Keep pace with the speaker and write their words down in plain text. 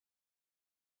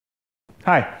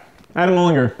Hi, Adam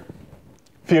Mullinger,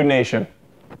 Feud Nation.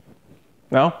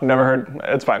 No? Never heard?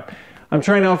 It's fine. I'm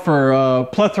trying out for a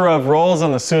plethora of roles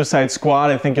on the Suicide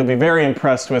Squad. I think you'll be very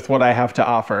impressed with what I have to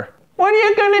offer. What are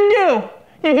you gonna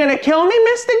do? You gonna kill me,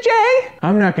 Mr. J?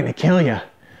 I'm not gonna kill you.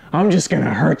 I'm just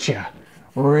gonna hurt you.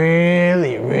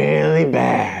 Really, really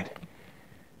bad.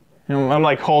 I'm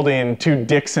like holding two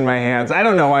dicks in my hands. I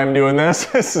don't know why I'm doing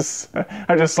this.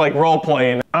 I'm just like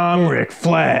role-playing. I'm Rick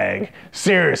Flag.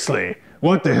 Seriously,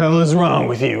 what the hell is wrong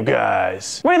with you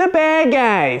guys? We're the bad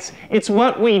guys. It's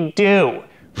what we do.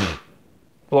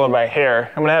 Blowing my hair.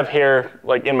 I'm gonna have hair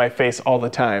like in my face all the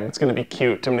time. It's gonna be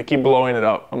cute. I'm gonna keep blowing it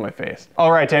up on my face.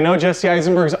 All right, I know Jesse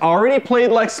Eisenberg's already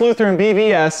played Lex Luthor in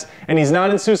BVS, and he's not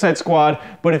in Suicide Squad,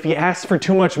 but if he asks for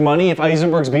too much money, if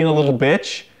Eisenberg's being a little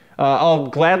bitch, I'll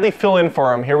gladly fill in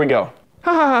for him. Here we go.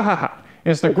 Ha ha ha ha ha.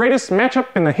 It's the greatest matchup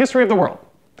in the history of the world.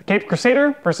 The Caped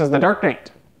Crusader versus the Dark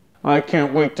Knight. I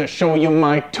can't wait to show you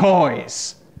my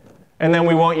toys. And then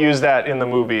we won't use that in the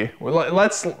movie.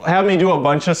 Let's have me do a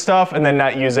bunch of stuff and then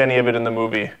not use any of it in the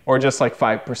movie. Or just like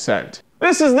 5%.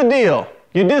 This is the deal.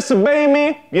 You disobey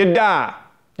me, you die.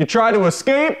 You try to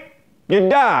escape, you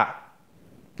die.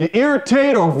 You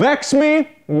irritate or vex me,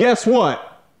 guess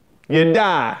what? You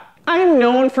die. I'm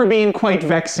known for being quite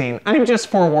vexing. I'm just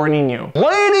forewarning you.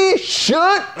 Lady,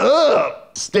 shut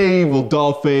up! Stay evil,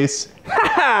 dollface.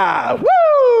 Ha ha!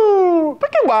 Woo!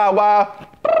 Wicked wow wow.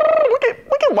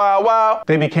 Wicked wow wow.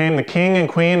 They became the king and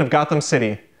queen of Gotham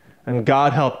City. And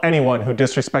God help anyone who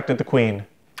disrespected the queen.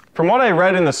 From what I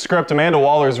read in the script, Amanda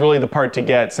Waller is really the part to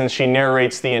get since she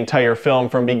narrates the entire film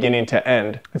from beginning to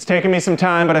end. It's taken me some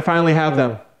time, but I finally have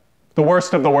them. The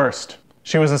worst of the worst.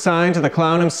 She was assigned to the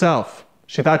clown himself.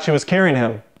 She thought she was carrying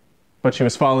him, but she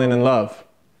was falling in love.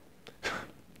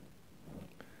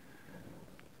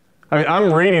 I mean,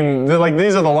 I'm reading, like,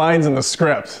 these are the lines in the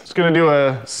script. Just gonna do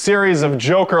a series of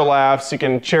Joker laughs. You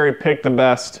can cherry pick the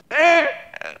best.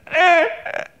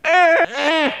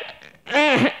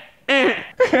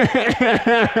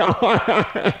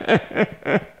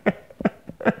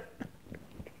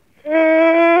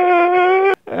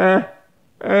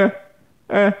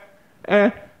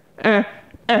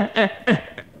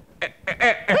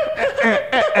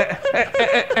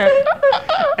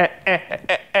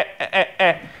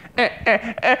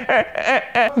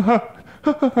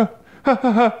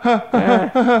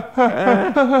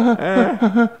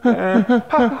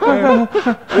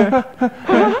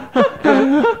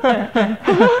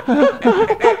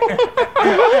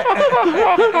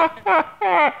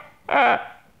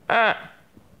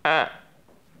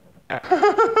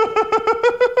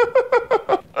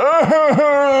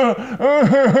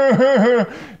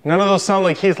 None of those sound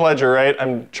like Heath Ledger, right?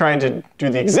 I'm trying to do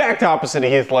the exact opposite of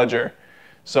Heath Ledger.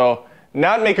 So,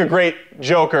 not make a great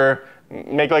Joker,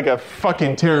 make like a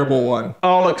fucking terrible one.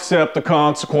 I'll accept the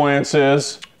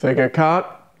consequences. If they get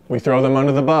caught, we throw them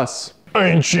under the bus.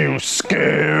 Ain't you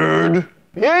scared?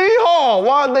 Yeehaw!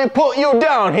 Why'd they put you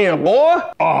down here, boy?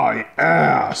 I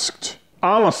asked.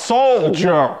 I'm a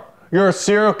soldier. You're a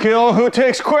serial killer who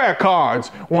takes credit cards.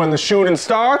 When the shooting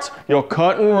starts, you'll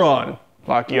cut and run.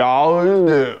 Like you always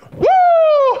do. Woo!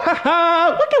 Ha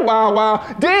ha! Look at wow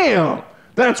wow. Damn!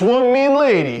 That's one mean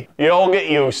lady. You'll get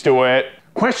used to it.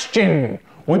 Question.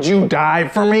 Would you die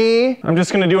for me? I'm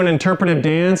just gonna do an interpretive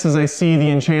dance as I see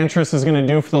the Enchantress is gonna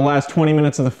do for the last 20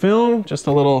 minutes of the film. Just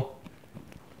a little...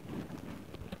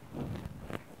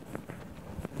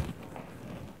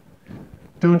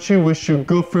 Don't you wish your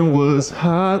girlfriend was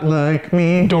hot like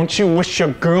me? Don't you wish your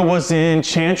girl was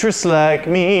enchantress like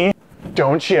me?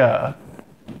 Don't ya?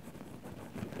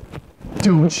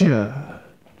 Don't ya?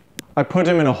 I put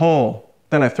him in a hole,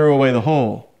 then I threw away the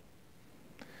hole.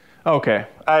 Okay,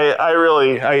 I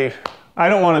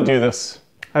don't want to do this.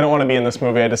 I don't want to be in this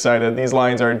movie, I decided. These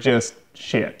lines are just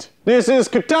shit. This is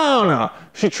Katana.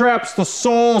 She traps the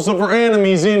souls of her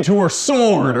enemies into her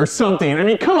sword or something. I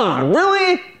mean, come on,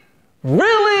 really?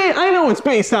 Really? I know it's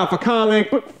based off a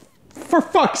comic, but for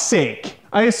fuck's sake.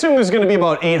 I assume there's gonna be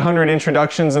about 800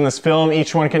 introductions in this film,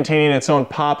 each one containing its own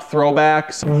pop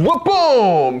throwbacks.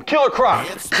 Boom! Killer Croc!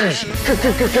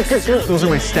 Those are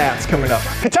my stats coming up.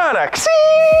 Katana!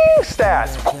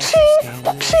 Stats!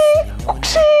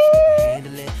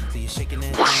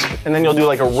 And then you'll do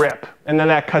like a rip, and then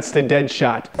that cuts to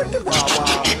Deadshot.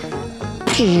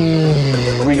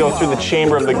 We go through the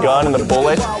chamber of the gun and the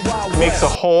bullet makes a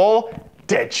hole.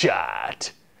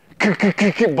 Deadshot.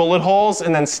 Bullet holes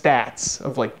and then stats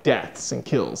of like deaths and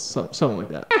kills, something like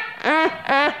that.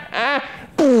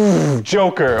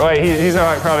 Joker. Oh, wait, he's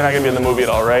probably not gonna be in the movie at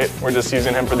all, right? We're just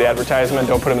using him for the advertisement.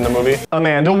 Don't put him in the movie.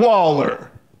 Amanda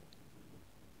Waller.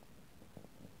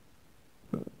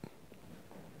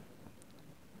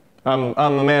 I'm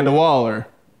Amanda Waller.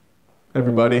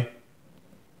 Everybody.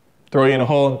 Throw you in a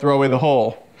hole and throw away the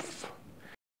hole.